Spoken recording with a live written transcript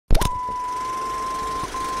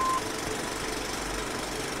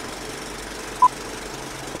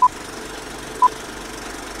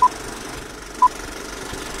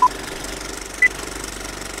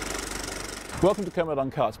Welcome to Kermode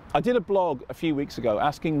Uncut. I did a blog a few weeks ago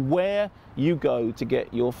asking where you go to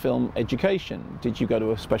get your film education. Did you go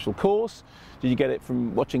to a special course? Did you get it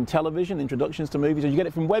from watching television, introductions to movies? Or did you get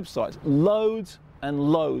it from websites? Loads and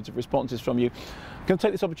loads of responses from you. I'm going to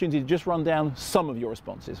take this opportunity to just run down some of your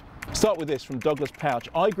responses. Start with this from Douglas Pouch.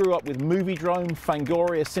 I grew up with Moviedrome,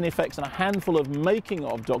 Fangoria, Cinefex and a handful of making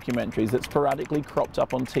of documentaries that sporadically cropped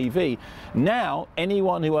up on TV. Now,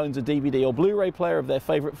 anyone who owns a DVD or Blu-ray player of their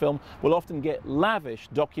favourite film will often get lavish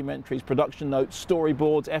documentaries, production notes,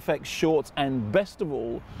 storyboards, FX shorts and best of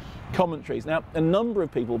all, commentaries. Now, a number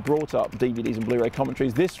of people brought up DVDs and Blu-ray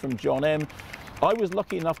commentaries. This from John M. I was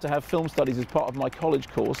lucky enough to have film studies as part of my college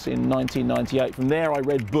course in 1998. From there I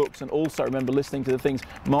read books and also remember listening to the things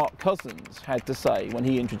Mark Cousins had to say when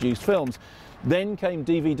he introduced films. Then came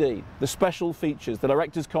DVD, the special features, the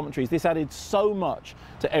director's commentaries. This added so much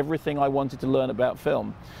to everything I wanted to learn about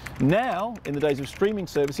film. Now, in the days of streaming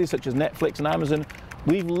services such as Netflix and Amazon,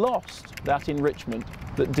 we've lost that enrichment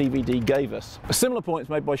that DVD gave us. A similar point is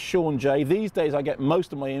made by Sean J. These days I get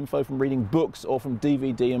most of my info from reading books or from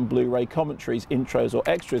DVD and Blu-ray commentaries, intros or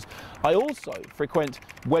extras. I also frequent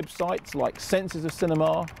websites like Senses of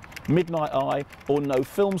Cinema, Midnight Eye or No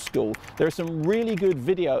Film School. There are some really good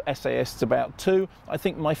video essayists about too. I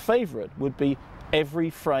think my favourite would be Every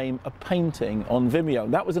Frame a Painting on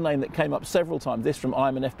Vimeo. That was a name that came up several times. This from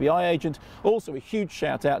I'm an FBI Agent. Also a huge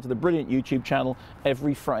shout out to the brilliant YouTube channel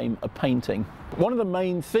Every Frame a Painting. One of the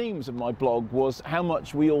main themes of my blog was how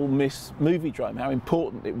much we all miss Moviedrome, how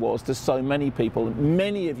important it was to so many people. And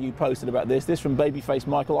many of you posted about this. This from Babyface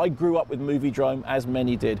Michael. I grew up with Moviedrome, as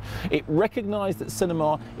many did. It recognised that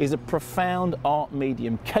cinema is a profound art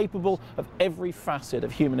medium capable of every facet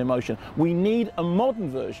of human emotion. We need a modern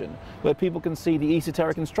version where people can see the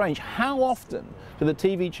esoteric and strange. How often do the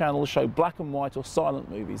TV channels show black and white or silent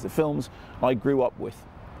movies, the films I grew up with?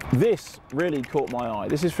 This really caught my eye.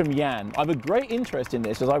 This is from Jan. I have a great interest in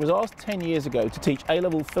this as I was asked 10 years ago to teach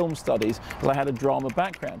A-level film studies as I had a drama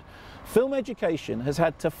background. Film education has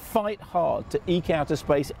had to fight hard to eke out a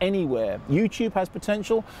space anywhere. YouTube has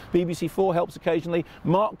potential, BBC4 helps occasionally,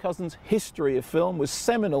 Mark Cousins' history of film was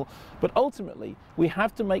seminal, but ultimately we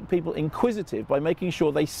have to make people inquisitive by making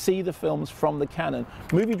sure they see the films from the canon.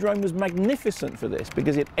 Moviedrome was magnificent for this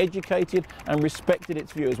because it educated and respected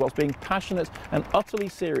its viewers whilst being passionate and utterly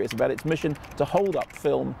serious about its mission to hold up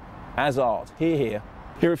film as art. Hear, hear.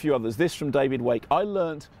 Here are a few others. This from David Wake. I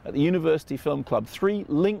learnt at the University Film Club 3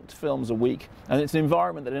 linked films a week, and it's an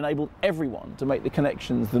environment that enabled everyone to make the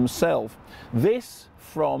connections themselves. This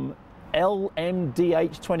from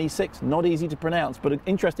LMDH26, not easy to pronounce, but an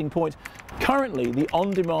interesting point. Currently, the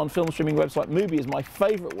on-demand film streaming website Mubi is my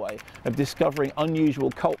favourite way of discovering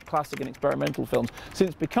unusual cult, classic and experimental films.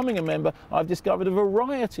 Since becoming a member, I've discovered a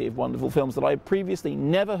variety of wonderful films that I had previously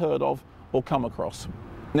never heard of or come across.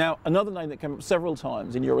 Now, another name that came up several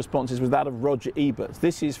times in your responses was that of Roger Ebert.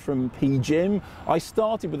 This is from P. Jim. I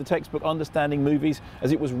started with the textbook Understanding Movies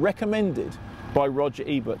as it was recommended by Roger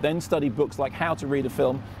Ebert, then studied books like How to Read a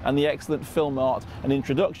Film and the excellent Film Art and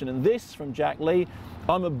Introduction. And this from Jack Lee.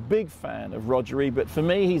 I'm a big fan of Roger Ebert. For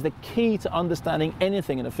me, he's the key to understanding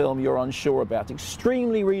anything in a film you're unsure about.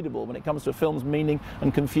 Extremely readable when it comes to a film's meaning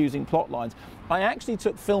and confusing plot lines. I actually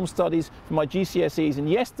took film studies for my GCSEs and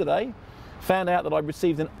yesterday found out that I'd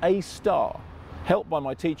received an A star, helped by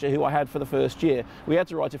my teacher who I had for the first year. We had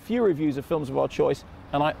to write a few reviews of films of our choice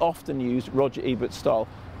and I often used Roger Ebert's style.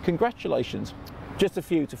 Congratulations. Just a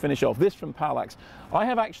few to finish off. This from Palax. I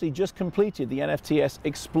have actually just completed the NFTS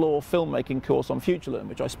Explore filmmaking course on FutureLearn,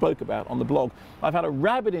 which I spoke about on the blog. I've had a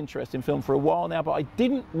rabid interest in film for a while now, but I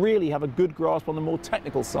didn't really have a good grasp on the more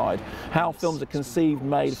technical side, how films are conceived,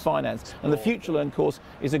 made, financed, and the FutureLearn course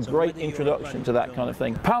is a great introduction to that kind of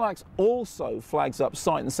thing. Palax also flags up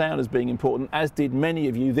sight and sound as being important, as did many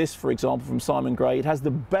of you. This, for example, from Simon Gray. It has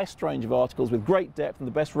the best range of articles with great depth and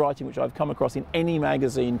the best writing which I've come across in any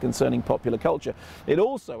magazine concerning popular culture. It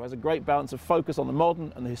also has a great balance of focus on the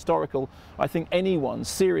modern and the historical. I think anyone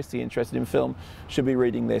seriously interested in film should be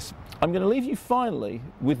reading this. I'm going to leave you finally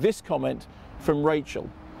with this comment from Rachel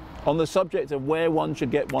on the subject of where one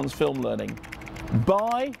should get one's film learning.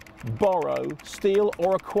 Buy, borrow, steal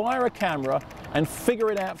or acquire a camera and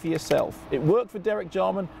figure it out for yourself. It worked for Derek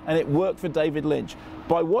Jarman and it worked for David Lynch.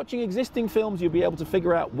 By watching existing films, you'll be able to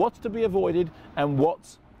figure out what's to be avoided and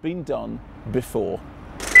what's been done before.